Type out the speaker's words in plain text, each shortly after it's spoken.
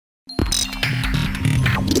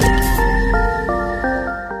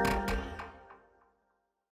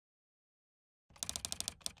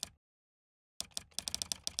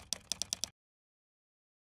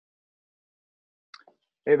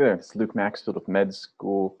Hey there, it's Luke Maxfield with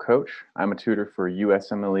MedSchoolCoach. I'm a tutor for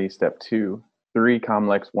USMLE Step 2, 3,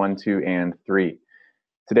 COMLEX 1, 2, and 3.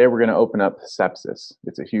 Today we're going to open up sepsis.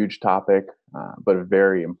 It's a huge topic, but a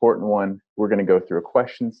very important one. We're going to go through a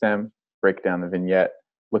question stem, break down the vignette,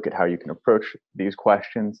 look at how you can approach these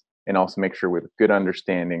questions, and also make sure we have a good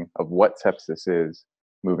understanding of what sepsis is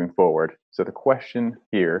moving forward. So the question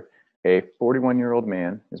here, a 41-year-old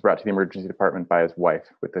man is brought to the emergency department by his wife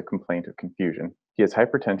with a complaint of confusion. He has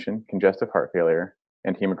hypertension, congestive heart failure,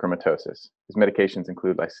 and hemochromatosis. His medications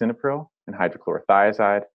include lisinopril and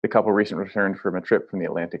hydrochlorothiazide. The couple recently returned from a trip from the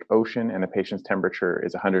Atlantic Ocean, and the patient's temperature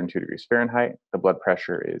is 102 degrees Fahrenheit. The blood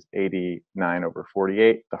pressure is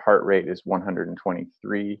 89/48. The heart rate is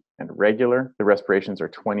 123 and regular. The respirations are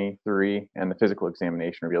 23, and the physical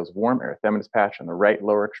examination reveals a warm erythematous patch on the right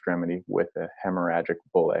lower extremity with a hemorrhagic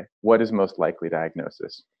bullae. What is most likely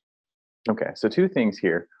diagnosis? Okay, so two things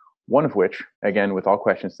here. One of which, again, with all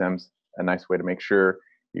question stems, a nice way to make sure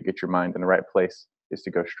you get your mind in the right place is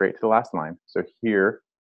to go straight to the last line. So here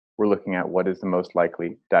we're looking at what is the most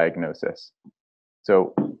likely diagnosis.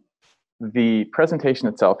 So the presentation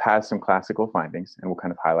itself has some classical findings, and we'll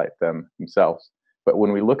kind of highlight them themselves. But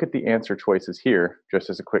when we look at the answer choices here, just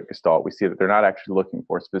as a quick gestalt, we see that they're not actually looking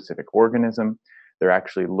for a specific organism. They're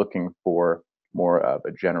actually looking for more of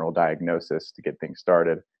a general diagnosis to get things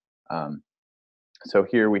started. So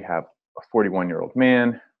here we have a 41-year-old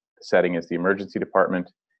man. The setting is the emergency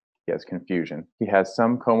department. He has confusion. He has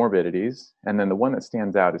some comorbidities, and then the one that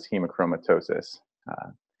stands out is hemochromatosis.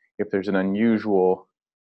 If there's an unusual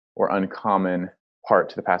or uncommon part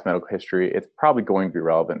to the past medical history, it's probably going to be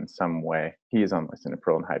relevant in some way. He is on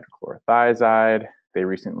lisinopril and hydrochlorothiazide. They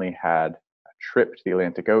recently had a trip to the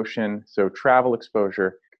Atlantic Ocean, so travel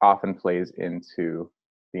exposure often plays into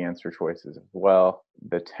the answer choices as well.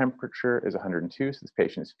 The temperature is 102, so this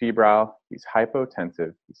patient is febrile, he's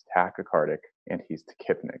hypotensive, he's tachycardic, and he's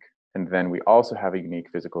tachypnic. And then we also have a unique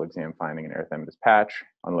physical exam finding an erythematous patch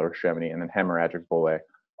on lower extremity, and then hemorrhagic bullae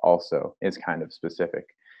also is kind of specific.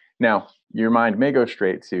 Now, your mind may go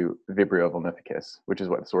straight to Vibrio vulnificus, which is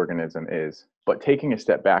what this organism is. But taking a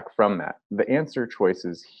step back from that, the answer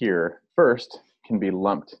choices here first can be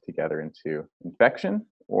lumped together into infection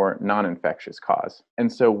or non-infectious cause. And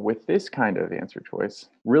so with this kind of answer choice,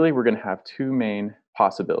 really we're going to have two main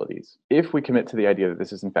possibilities. If we commit to the idea that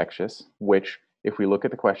this is infectious, which if we look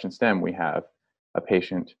at the question stem, we have a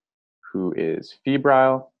patient who is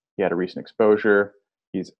febrile, he had a recent exposure,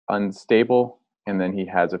 he's unstable, and then he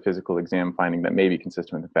has a physical exam finding that may be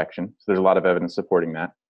consistent with infection. So there's a lot of evidence supporting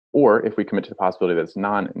that. Or if we commit to the possibility that it's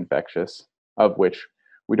non-infectious, of which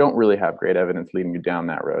we don't really have great evidence leading you down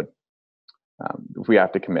that road, we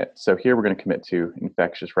have to commit. So here we're going to commit to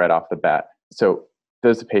infectious right off the bat. So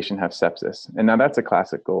does the patient have sepsis? And now that's a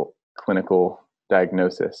classical clinical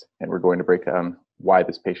diagnosis, and we're going to break down why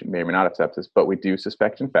this patient may or may not have sepsis, but we do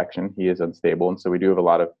suspect infection. He is unstable, and so we do have a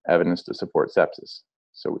lot of evidence to support sepsis.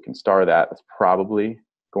 So we can star that. That's probably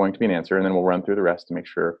going to be an answer, and then we'll run through the rest to make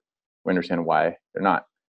sure we understand why they're not.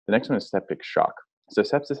 The next one is septic shock. So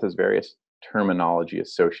sepsis has various terminology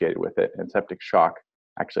associated with it, and septic shock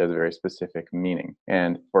actually has a very specific meaning.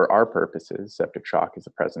 And for our purposes, septic shock is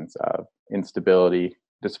the presence of instability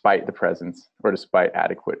despite the presence or despite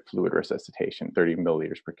adequate fluid resuscitation, 30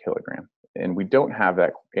 milliliters per kilogram. And we don't have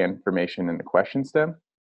that information in the question stem.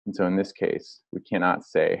 And so in this case, we cannot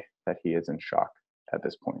say that he is in shock at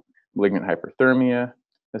this point. Malignant hyperthermia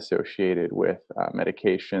associated with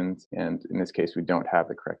medications, and in this case, we don't have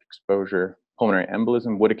the correct exposure. Pulmonary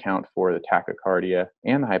embolism would account for the tachycardia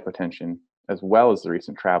and the hypotension, as well as the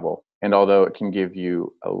recent travel. And although it can give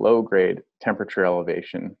you a low-grade temperature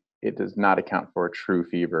elevation, it does not account for a true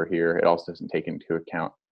fever here. It also doesn't take into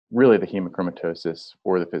account really the hemochromatosis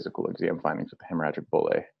or the physical exam findings with the hemorrhagic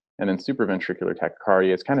bullae. And then supraventricular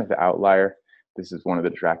tachycardia is kind of the outlier. This is one of the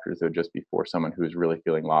detractors that would just be for someone who is really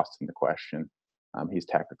feeling lost in the question. He's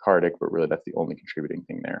tachycardic, but really that's the only contributing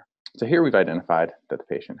thing there. So here we've identified that the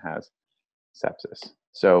patient has sepsis.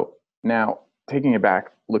 So now taking it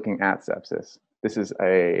back, looking at sepsis, this is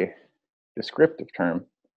a descriptive term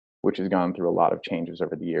which has gone through a lot of changes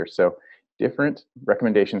over the years. So different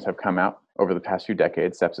recommendations have come out over the past few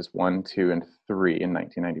decades, sepsis 1, 2, and 3 in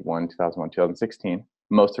 1991, 2001, 2016.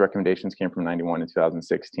 Most of the recommendations came from 91 and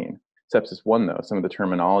 2016. Sepsis 1, though, some of the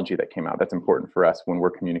terminology that came out that's important for us when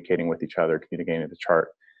we're communicating with each other, communicating the chart,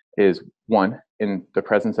 is 1, in the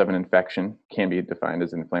presence of an infection can be defined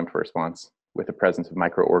as an inflammatory response with the presence of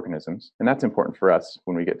microorganisms. And that's important for us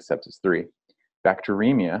when we get to sepsis 3.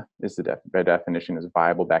 Bacteremia is by definition is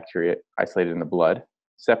viable bacteria isolated in the blood.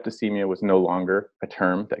 Septicemia was no longer a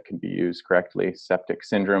term that could be used correctly. Septic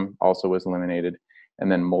syndrome also was eliminated.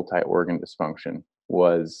 And then multi-organ dysfunction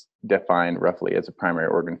was defined roughly as a primary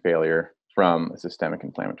organ failure from a systemic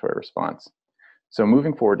inflammatory response. So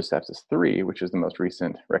moving forward to sepsis 3, which is the most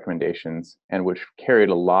recent recommendations and which carried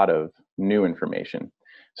a lot of new information.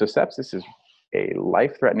 So sepsis is a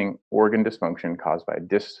life-threatening organ dysfunction caused by a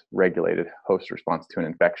dysregulated host response to an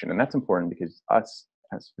infection. And that's important because us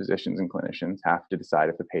as physicians and clinicians have to decide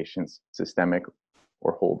if the patient's systemic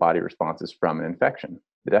or whole body response is from an infection.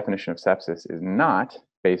 The definition of sepsis is not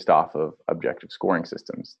based off of objective scoring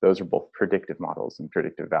systems. Those are both predictive models and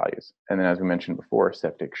predictive values. And then as we mentioned before,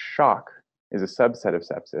 septic shock is a subset of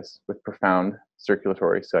sepsis with profound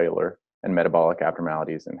circulatory, cellular, and metabolic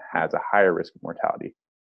abnormalities and has a higher risk of mortality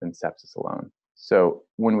than sepsis alone. So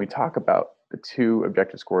when we talk about the two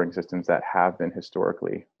objective scoring systems that have been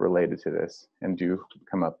historically related to this and do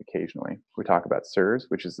come up occasionally, we talk about SIRS,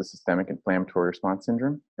 which is the Systemic Inflammatory Response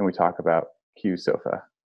Syndrome, and we talk about Qsofa,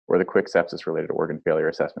 or the Quick Sepsis-Related Organ Failure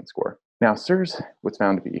Assessment Score. Now, SIRS was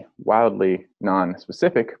found to be wildly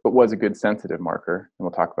non-specific, but was a good sensitive marker, and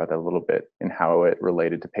we'll talk about that a little bit in how it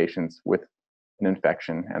related to patients with an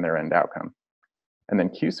infection and their end outcome. And then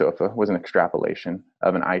Qsofa was an extrapolation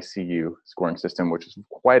of an ICU scoring system, which is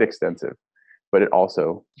quite extensive, but it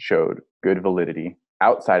also showed good validity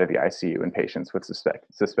outside of the ICU in patients with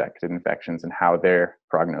suspected infections and how their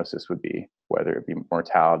prognosis would be, whether it be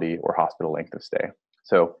mortality or hospital length of stay.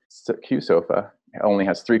 So Qsofa only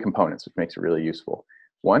has 3 components, which makes it really useful.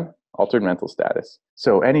 1, altered mental status.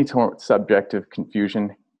 So any subjective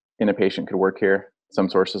confusion in a patient could work here. Some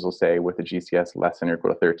sources will say with a GCS less than or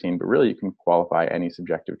equal to 13, but really you can qualify any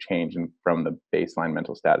subjective change from the baseline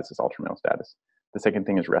mental status as altered mental status. The second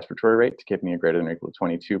thing is respiratory rate, tachypnea greater than or equal to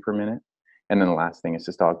 22 per minute. And then the last thing is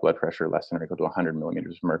systolic blood pressure less than or equal to 100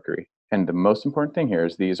 millimeters of mercury. And the most important thing here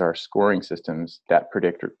is these are scoring systems that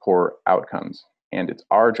predict poor outcomes. And it's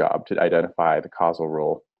our job to identify the causal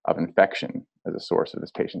role of infection as a source of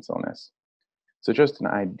this patient's illness. So just an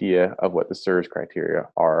idea of what the SIRS criteria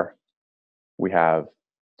are. We have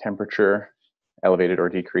temperature, elevated or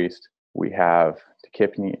decreased. We have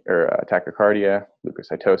tachypnea or tachycardia,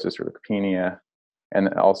 leukocytosis or leukopenia, and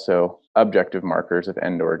then also objective markers of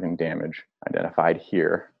end organ damage identified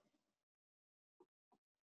here.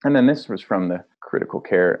 And then this was from the Critical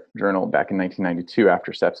Care Journal back in 1992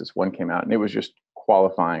 after Sepsis 1 came out, and it was just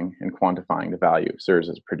qualifying and quantifying the value of SIRS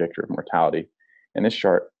as a predictor of mortality. And this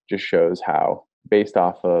chart just shows how, based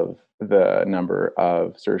off of the number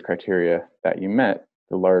of SIRS criteria that you met,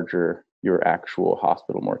 the larger your actual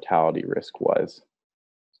hospital mortality risk was.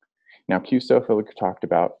 Now, Qsofa, we talked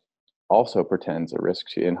about, also portends a risk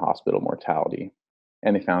to in-hospital mortality.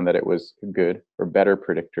 And they found that it was a good or better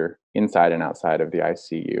predictor inside and outside of the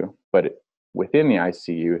ICU. But within the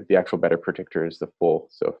ICU, the actual better predictor is the full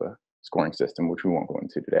SOFA scoring system, which we won't go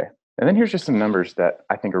into today. And then here's just some numbers that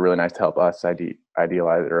I think are really nice to help us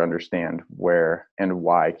idealize or understand where and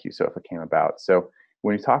why Qsofa came about. So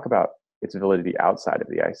when you talk about its validity outside of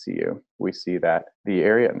the ICU, we see that the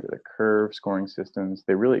area under the curve scoring systems,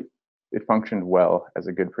 it functioned well as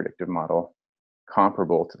a good predictive model,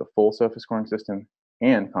 comparable to the full SOFA scoring system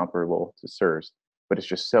and comparable to SIRS. But it's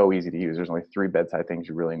just so easy to use. There's only 3 bedside things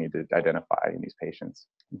you really need to identify in these patients.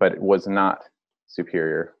 But it was not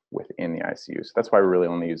superior within the ICU. So that's why we really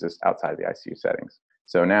only use this outside of the ICU settings.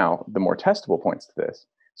 So now the more testable points to this.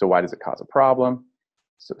 So why does it cause a problem?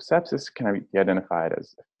 So sepsis can be identified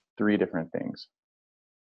as 3 different things.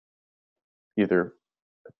 Either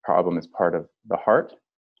the problem is part of the heart,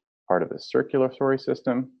 part of the circulatory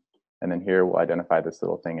system, and then here we'll identify this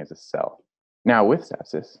little thing as a cell. Now with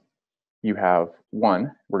sepsis, you have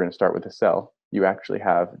we're going to start with the cell. You actually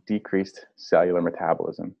have decreased cellular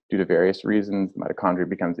metabolism. Due to various reasons, the mitochondria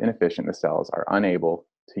becomes inefficient. The cells are unable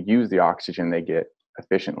to use the oxygen they get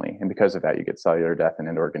efficiently. And because of that, you get cellular death and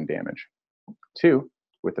end organ damage. 2,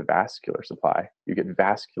 with the vascular supply, you get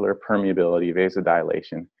vascular permeability,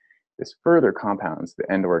 vasodilation. This further compounds the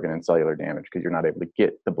end organ and cellular damage because you're not able to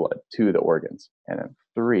get the blood to the organs. And then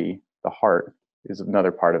 3, the heart is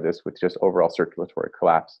another part of this with just overall circulatory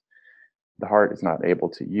collapse. The heart is not able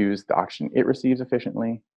to use the oxygen it receives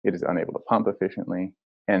efficiently. It is unable to pump efficiently.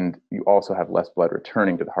 And you also have less blood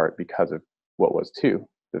returning to the heart because of what was 2,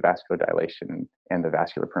 the vascular dilation and the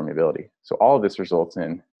vascular permeability. So all of this results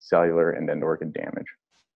in cellular and end organ damage.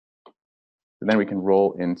 And then we can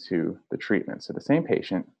roll into the treatment. So the same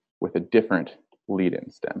patient with a different lead-in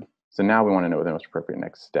stem. So now we want to know what the most appropriate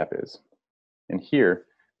next step is. And here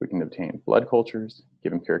we can obtain blood cultures,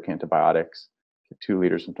 give empiric antibiotics, 2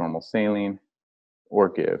 liters of normal saline, or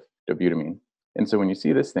give dobutamine. And so when you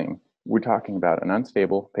see this thing, we're talking about an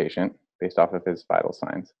unstable patient based off of his vital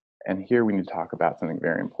signs. And here we need to talk about something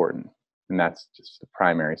very important. and that's just the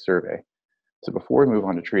primary survey. So before we move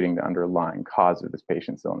on to treating the underlying cause of this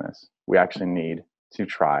patient's illness, we actually need to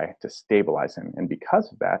try to stabilize him. And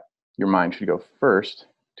because of that, your mind should go first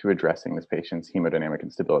to addressing this patient's hemodynamic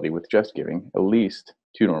instability with just giving at least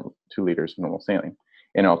 2 liters of normal saline.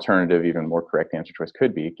 An alternative, even more correct answer choice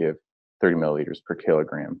could be give 30 milliliters per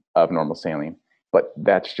kilogram of normal saline. But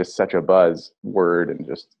that's just such a buzz word and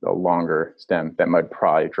just a longer stem that might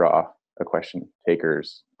probably draw a question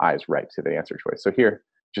taker's eyes right to the answer choice. So here,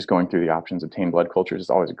 just going through the options, obtain blood cultures is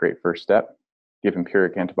always a great first step. Give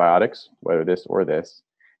empiric antibiotics, whether this or this.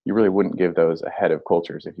 You really wouldn't give those ahead of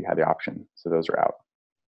cultures if you had the option. So those are out.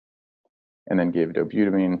 And then give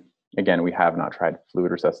dobutamine. Again, we have not tried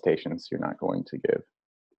fluid resuscitation, so you're not going to give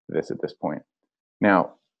this at this point.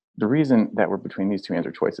 Now, the reason that we're between these two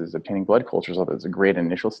answer choices is obtaining blood cultures, although it's a great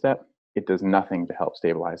initial step, it does nothing to help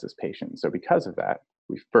stabilize this patient. So because of that,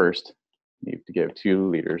 we first need to give 2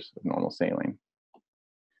 liters of normal saline.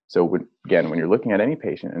 So when you're looking at any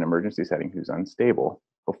patient in an emergency setting who's unstable,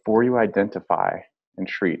 before you identify and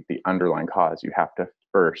treat the underlying cause, you have to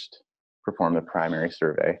first perform the primary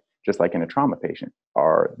survey, just like in a trauma patient.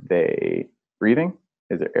 Are they breathing?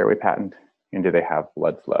 Is their airway patent? And do they have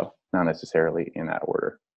blood flow? Not necessarily in that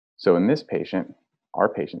order. So in this patient, our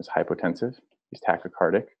patient is hypotensive, he's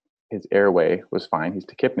tachycardic, his airway was fine, he's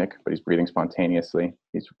tachypnic, but he's breathing spontaneously,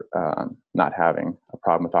 he's not having a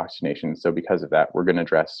problem with oxygenation. So because of that, we're going to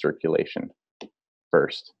address circulation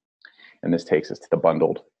first. And this takes us to the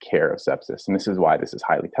bundled care of sepsis. And this is why this is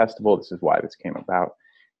highly testable, this is why this came about,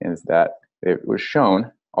 is that it was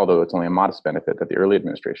shown, although it's only a modest benefit, that the early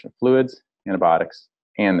administration of fluids, antibiotics,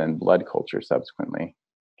 and then blood culture subsequently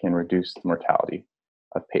can reduce the mortality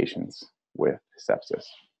of patients with sepsis.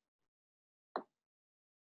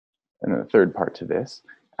 And then the third part to this,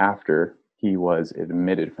 after he was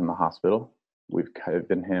admitted from the hospital, we've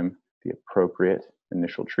given him the appropriate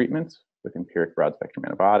initial treatments with empiric broad-spectrum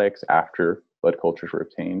antibiotics after blood cultures were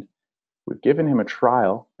obtained. We've given him a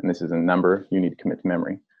trial, and this is a number you need to commit to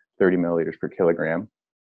memory, 30 milliliters per kilogram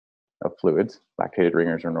of fluids. Lactated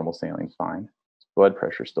ringers or normal saline is fine. His blood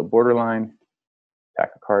pressure is still borderline,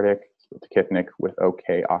 tachycardic, still tachypnic with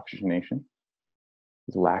okay oxygenation.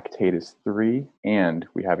 His lactate is 3, and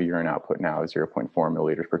we have a urine output now of 0.4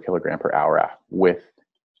 milliliters per kilogram per hour with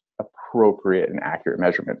appropriate and accurate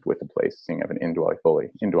measurement with the placing of an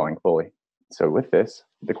indwelling Foley. So with this,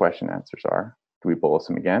 the question answers are, do we bolus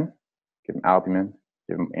him again, give him albumin,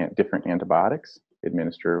 give him different antibiotics,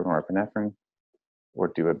 administer norepinephrine,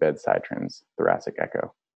 or do a bedside transthoracic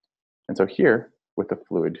echo? And so here, with the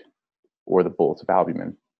fluid or the bolus of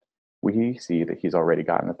albumin, we see that he's already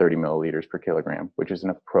gotten the 30 milliliters per kilogram, which is an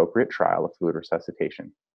appropriate trial of fluid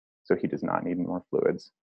resuscitation. So he does not need more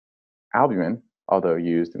fluids. Albumin, although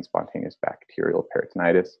used in spontaneous bacterial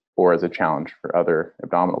peritonitis or as a challenge for other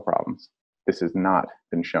abdominal problems, this has not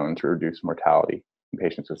been shown to reduce mortality in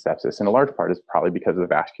patients with sepsis. And a large part is probably because of the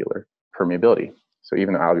vascular permeability. So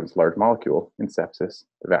even though albumin is a large molecule in sepsis,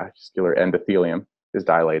 the vascular endothelium is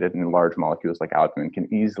dilated, and large molecules like albumin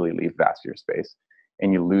can easily leave vascular space,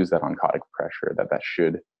 and you lose that oncotic pressure that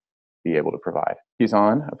should be able to provide. He's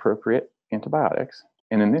on appropriate antibiotics,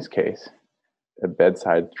 and in this case, a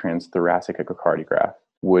bedside transthoracic echocardiograph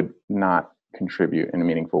would not contribute in a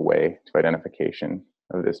meaningful way to identification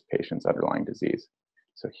of this patient's underlying disease.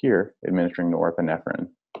 So here, administering norepinephrine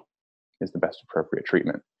is the best appropriate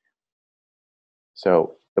treatment.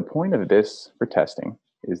 So the point of this for testing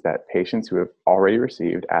is that patients who have already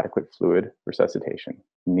received adequate fluid resuscitation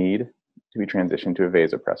need to be transitioned to a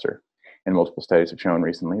vasopressor. And multiple studies have shown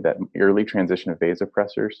recently that early transition of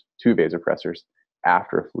vasopressors to vasopressors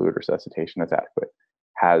after a fluid resuscitation that's adequate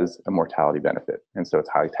has a mortality benefit. And so it's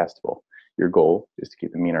highly testable. Your goal is to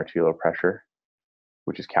keep the mean arterial pressure,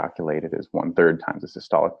 which is calculated as 1/3 times the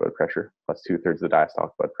systolic blood pressure plus 2/3 the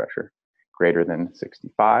diastolic blood pressure, greater than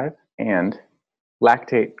 65, and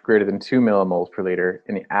lactate greater than 2 millimoles per liter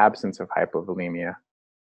in the absence of hypovolemia,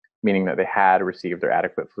 meaning that they had received their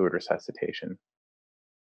adequate fluid resuscitation.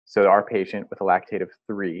 So our patient with a lactate of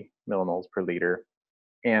 3 millimoles per liter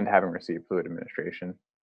and having received fluid administration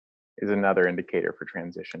is another indicator for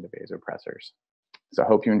transition to vasopressors. So I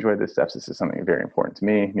hope you enjoyed this. Sepsis is something very important to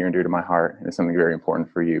me, near and dear to my heart, and it's something very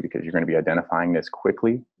important for you because you're going to be identifying this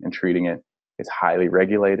quickly and treating it. It's highly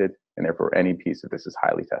regulated, and therefore any piece of this is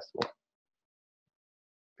highly testable.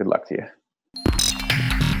 Good luck to you.